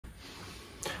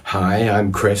Hi,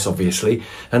 I'm Chris, obviously,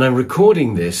 and I'm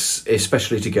recording this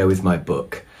especially to go with my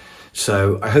book.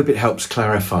 So I hope it helps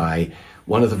clarify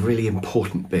one of the really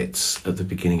important bits at the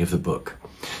beginning of the book.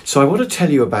 So I want to tell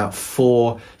you about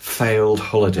 4 failed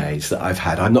holidays that I've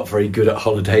had. I'm not very good at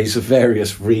holidays for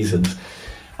various reasons.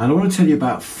 And I want to tell you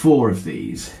about 4 of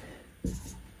these.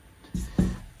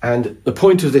 And the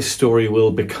point of this story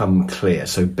will become clear,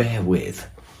 so bear with.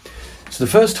 So the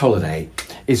first holiday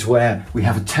is where we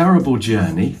have a terrible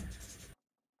journey,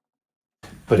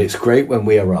 but it's great when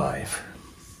we arrive.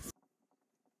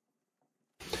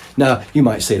 Now, you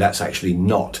might say that's actually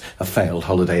not a failed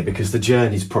holiday because the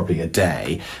journey's probably a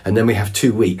day, and then we have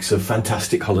 2 weeks of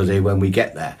fantastic holiday when we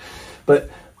get there. But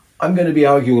I'm going to be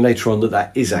arguing later on that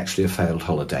that is actually a failed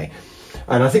holiday.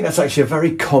 And I think that's actually a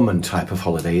very common type of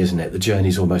holiday, isn't it? The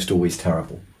journey's almost always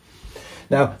terrible.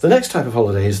 Now, the next type of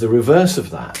holiday is the reverse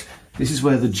of that. This is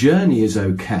where the journey is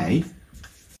okay,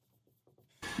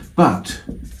 but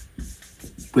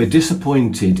we're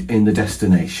disappointed in the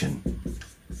destination.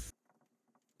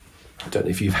 I don't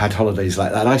know if you've had holidays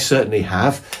like that. I certainly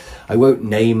have. I won't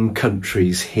name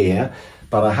countries here,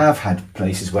 but I have had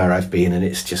places where I've been and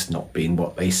it's just not been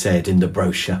what they said in the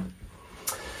brochure.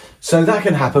 So that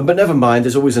can happen, but never mind,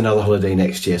 there's always another holiday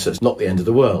next year, so it's not the end of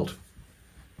the world.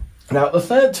 Now, the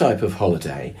third type of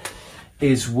holiday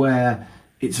is where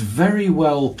it's very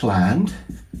well planned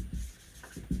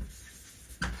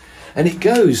and it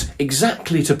goes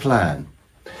exactly to plan,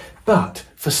 but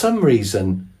for some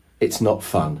reason it's not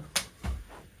fun.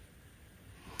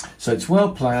 So it's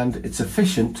well planned, it's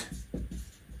efficient,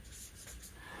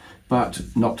 but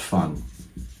not fun.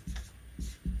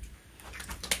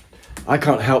 I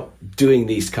can't help doing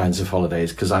these kinds of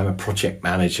holidays because I'm a project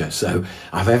manager, so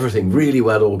I have everything really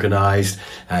well organised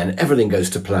and everything goes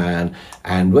to plan,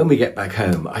 and when we get back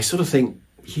home I sort of think,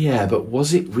 yeah, but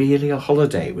was it really a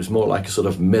holiday? It was more like a sort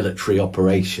of military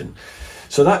operation.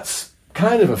 So that's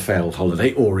kind of a failed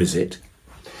holiday, or is it?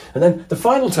 And then the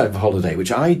final type of holiday,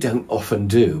 which I don't often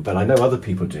do but I know other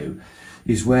people do,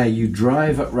 is where you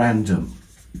drive at random.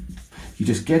 You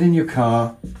just get in your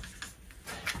car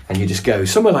and you just go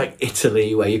somewhere like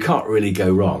Italy where you can't really go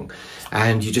wrong,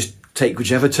 and you just take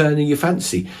whichever turning you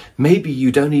fancy. Maybe you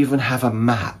don't even have a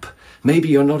map. Maybe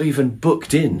you're not even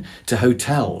booked in to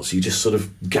hotels. You just sort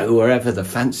of go wherever the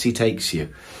fancy takes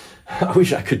you. I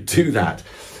wish I could do that.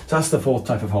 So that's the 4th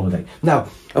type of holiday. Now,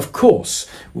 of course,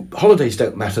 holidays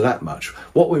don't matter that much.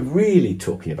 What we're really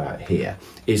talking about here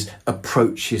is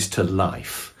approaches to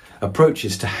life,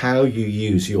 approaches to how you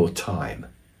use your time.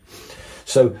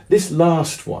 So this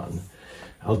last one,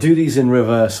 I'll do these in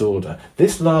reverse order.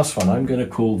 This last one I'm going to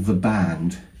call The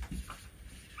Band,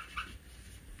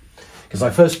 because I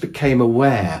first became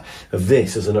aware of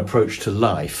this as an approach to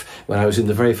life when I was in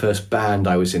the very first band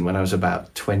I was in when I was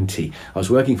about 20. I was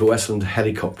working for Westland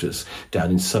Helicopters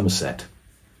down in Somerset.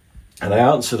 And I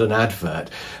answered an advert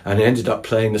and I ended up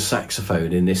playing the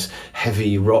saxophone in this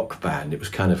heavy rock band. It was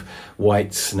kind of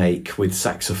White Snake with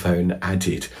saxophone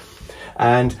added.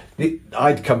 And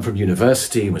I'd come from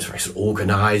university and was very sort of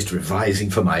organised, revising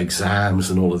for my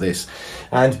exams and all of this.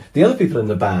 And the other people in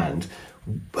the band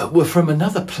were from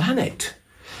another planet.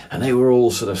 And they were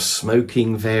all sort of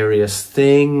smoking various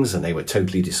things and they were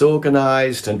totally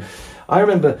disorganised. And I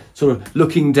remember sort of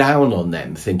looking down on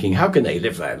them thinking, how can they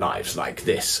live their lives like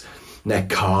this? And their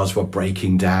cars were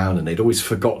breaking down and they'd always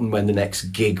forgotten when the next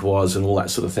gig was and all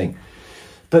that sort of thing.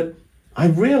 But I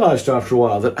realised after a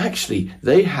while that actually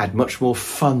they had much more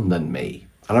fun than me.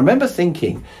 And I remember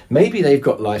thinking, maybe they've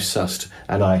got life sussed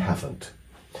and I haven't.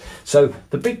 So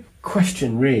the big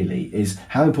question really is,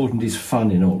 how important is fun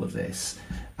in all of this?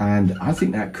 And I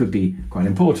think that could be quite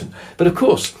important. But of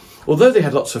course, although they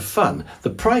had lots of fun, the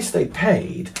price they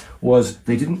paid was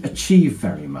they didn't achieve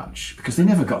very much because they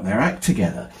never got their act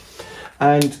together.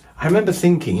 And I remember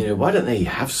thinking, why don't they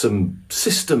have some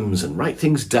systems and write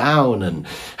things down and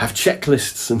have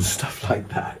checklists and stuff like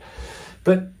that?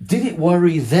 But did it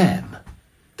worry them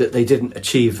that they didn't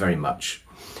achieve very much?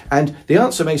 And the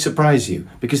answer may surprise you,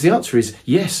 because the answer is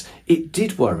yes, it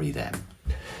did worry them.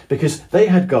 Because they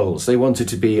had goals. They wanted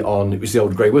to be on, it was the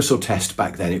old grey whistle test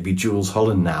back then, it'd be Jules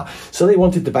Holland now. So they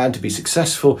wanted the band to be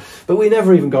successful, but we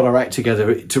never even got our act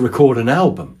together to record an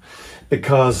album,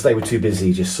 because they were too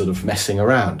busy just sort of messing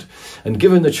around. And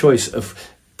given the choice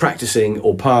of practicing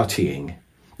or partying,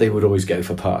 they would always go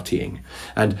for partying.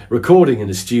 And recording in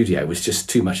the studio was just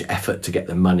too much effort to get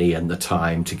the money and the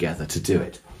time together to do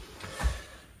it.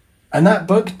 And that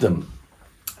bugged them.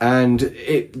 And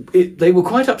they were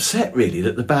quite upset, really,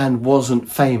 that the band wasn't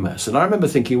famous. And I remember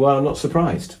thinking, well, I'm not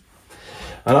surprised.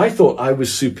 And I thought I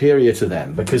was superior to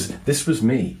them because this was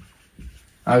me.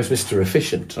 I was Mr.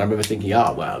 Efficient. I remember thinking,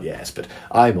 well, yes, but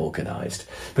I'm organised.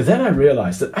 But then I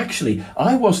realised that actually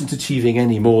I wasn't achieving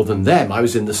any more than them. I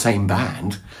was in the same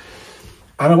band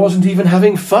and I wasn't even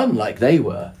having fun like they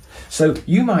were. So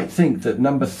you might think that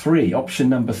option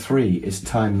number three is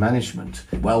time management,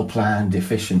 well planned,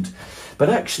 efficient. But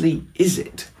actually, is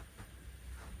it?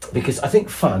 Because I think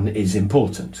fun is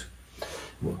important.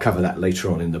 We'll cover that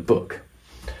later on in the book.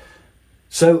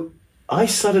 So I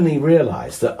suddenly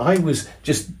realised that I was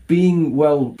just being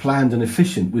well planned and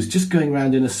efficient was just going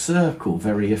around in a circle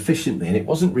very efficiently, and it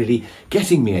wasn't really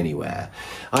getting me anywhere.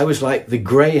 I was like the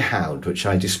greyhound, which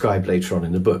I described later on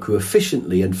in the book, who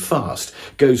efficiently and fast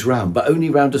goes round, but only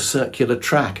round a circular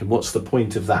track. And what's the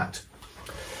point of that?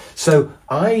 So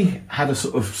I had a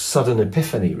sort of sudden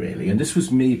epiphany, really, and this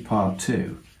was me part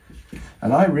two.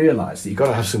 And I realised that you've got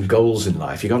to have some goals in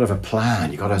life. You've got to have a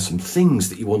plan. You've got to have some things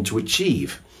that you want to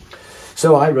achieve.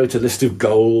 So I wrote a list of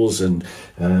goals, and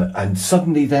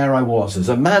suddenly there I was as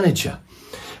a manager.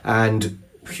 And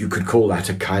you could call that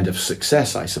a kind of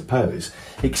success, I suppose.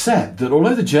 Except that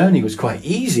although the journey was quite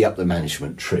easy up the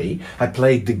management tree, I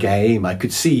played the game, I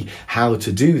could see how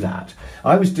to do that,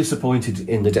 I was disappointed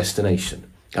in the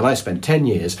destination. And I spent 10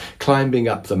 years climbing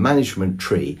up the management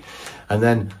tree, and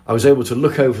then I was able to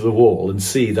look over the wall and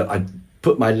see that I'd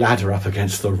put my ladder up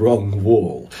against the wrong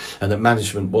wall and that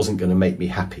management wasn't going to make me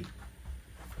happy.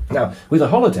 Now, with a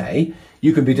holiday,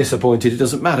 you can be disappointed. It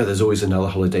doesn't matter. There's always another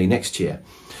holiday next year.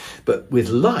 But with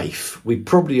life, we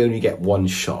probably only get one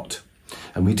shot.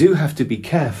 And we do have to be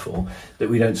careful that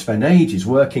we don't spend ages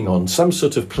working on some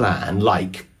sort of plan,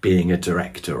 like being a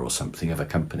director or something of a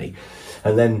company,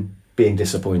 and then being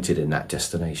disappointed in that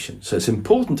destination. So it's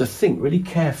important to think really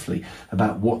carefully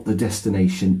about what the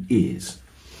destination is.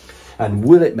 And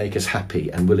will it make us happy,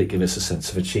 and will it give us a sense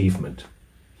of achievement?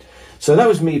 So that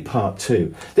was me part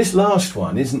two. This last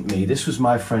one isn't me. This was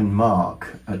my friend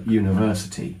Mark at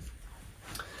university.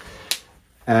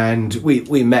 And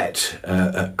we met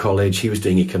at college. He was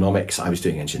doing economics. I was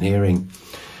doing engineering.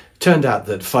 Turned out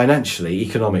that financially,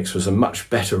 economics was a much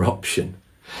better option.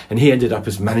 And he ended up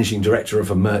as managing director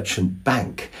of a merchant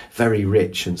bank, very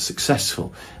rich and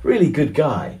successful. Really good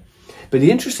guy. But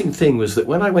the interesting thing was that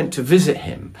when I went to visit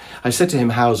him, I said to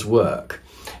him, "How's work?"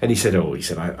 And he said,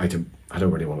 I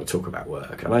don't really want to talk about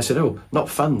work. And I said, "Oh, not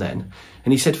fun then."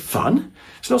 And he said, "Fun?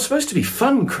 It's not supposed to be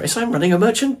fun, Chris. I'm running a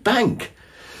merchant bank."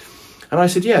 And I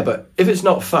said, "Yeah, but if it's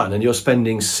not fun and you're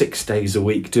spending 6 days a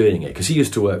week doing it," because he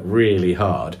used to work really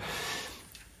hard,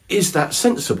 "is that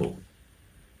sensible?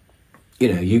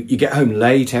 You know, you get home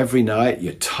late every night,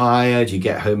 you're tired, you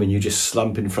get home and you just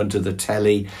slump in front of the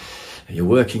telly, and you're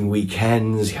working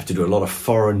weekends, you have to do a lot of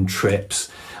foreign trips.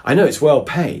 I know it's well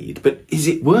paid, but is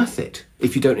it worth it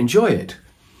if you don't enjoy it?"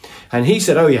 And he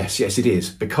said, "Oh, yes, it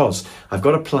is, because I've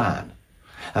got a plan.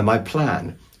 And my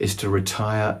plan is to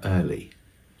retire early."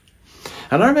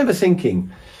 And I remember thinking,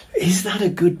 is that a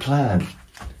good plan?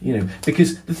 You know,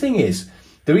 because the thing is,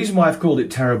 the reason why I've called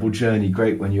it Terrible Journey,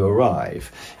 Great When You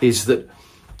Arrive, is that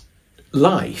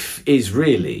life is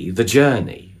really the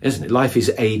journey, isn't it? Life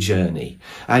is a journey.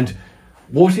 And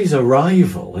what is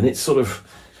arrival? And it's sort of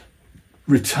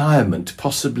retirement,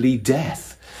 possibly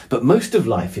death. But most of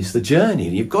life is the journey,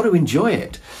 and you've got to enjoy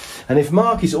it. And if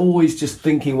Mark is always just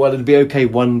thinking, well, it'll be okay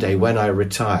one day when I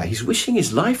retire, he's wishing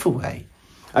his life away.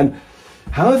 And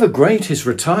however great his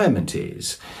retirement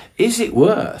is it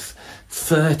worth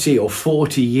 30 or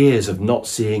 40 years of not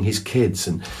seeing his kids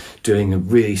and doing a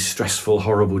really stressful,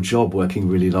 horrible job, working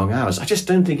really long hours? I just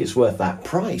don't think it's worth that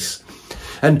price.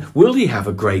 And will he have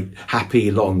a great,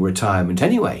 happy, long retirement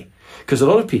anyway? Because a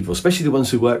lot of people, especially the ones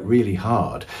who work really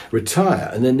hard, retire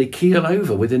and then they keel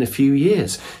over within a few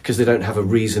years because they don't have a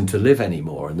reason to live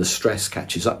anymore and the stress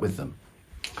catches up with them.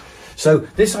 So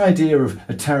this idea of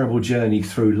a terrible journey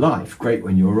through life, great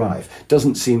when you arrive,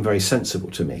 doesn't seem very sensible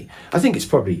to me. I think it's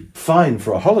probably fine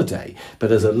for a holiday,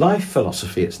 but as a life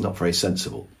philosophy, it's not very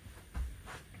sensible.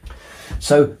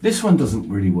 So this one doesn't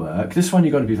really work. This one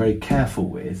you've got to be very careful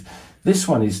with. This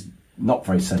one is not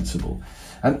very sensible.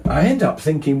 And I end up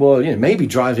thinking, well, you know, maybe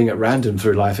driving at random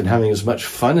through life and having as much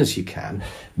fun as you can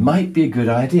might be a good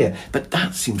idea. But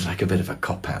that seems like a bit of a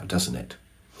cop-out, doesn't it?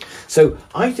 So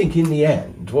I think in the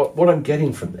end, what I'm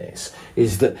getting from this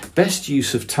is that best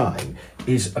use of time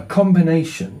is a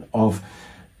combination of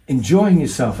enjoying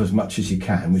yourself as much as you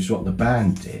can, which is what the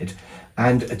band did,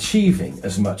 and achieving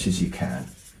as much as you can,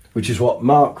 which is what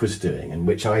Mark was doing and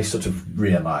which I sort of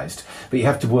realised. But you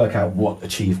have to work out what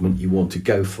achievement you want to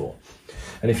go for.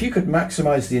 And if you could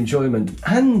maximise the enjoyment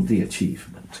and the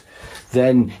achievement,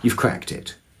 then you've cracked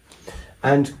it.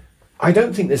 And I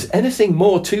don't think there's anything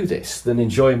more to this than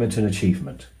enjoyment and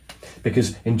achievement.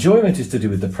 Because enjoyment is to do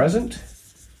with the present,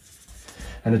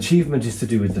 and achievement is to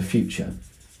do with the future.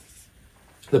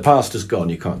 The past is gone,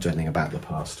 you can't do anything about the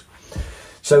past.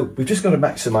 So we've just got to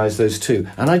maximise those two.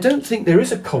 And I don't think there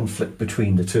is a conflict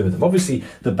between the two of them. Obviously,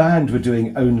 the band were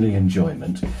doing only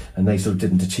enjoyment, and they sort of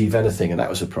didn't achieve anything, and that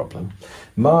was a problem.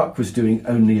 Mark was doing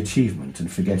only achievement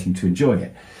and forgetting to enjoy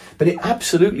it. But it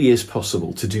absolutely is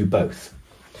possible to do both.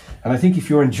 And I think if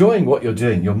you're enjoying what you're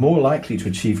doing, you're more likely to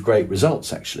achieve great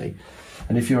results, actually.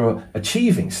 And if you're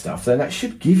achieving stuff, then that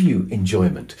should give you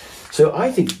enjoyment. So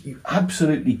I think you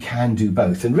absolutely can do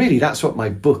both. And really, that's what my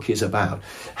book is about.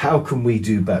 How can we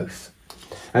do both?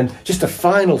 And just a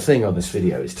final thing on this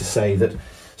video is to say that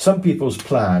some people's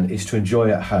plan is to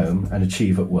enjoy at home and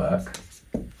achieve at work.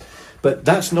 But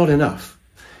that's not enough.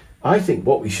 I think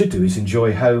what we should do is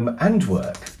enjoy home and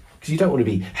work, because you don't want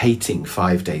to be hating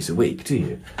 5 days a week, do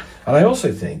you? And I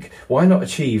also think, why not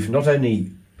achieve not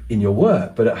only in your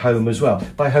work, but at home as well?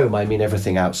 By home, I mean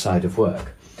everything outside of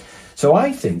work. So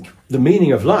I think the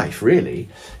meaning of life, really,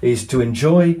 is to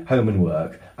enjoy home and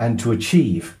work and to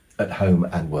achieve at home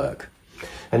and work.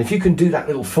 And if you can do that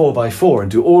little 4x4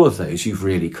 and do all of those, you've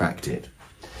really cracked it.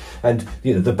 And,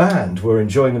 you know, the band were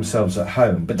enjoying themselves at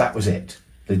home, but that was it.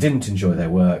 They didn't enjoy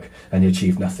their work and they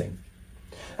achieved nothing.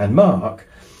 And Mark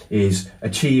is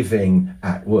achieving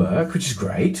at work, which is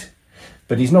great,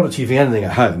 but he's not achieving anything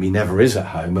at home. He never is at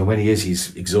home, and when he is,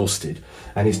 he's exhausted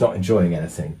and he's not enjoying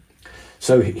anything.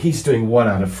 So he's doing 1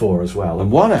 out of 4 as well,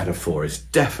 and 1 out of 4 is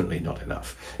definitely not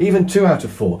enough. Even 2 out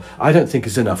of 4 I don't think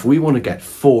is enough. We want to get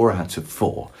 4 out of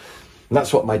 4, and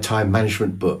that's what my time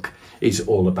management book is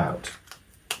all about.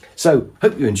 So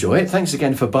hope you enjoy it. Thanks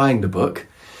again for buying the book,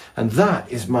 and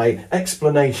that is my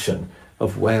explanation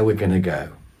of where we're going to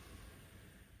go.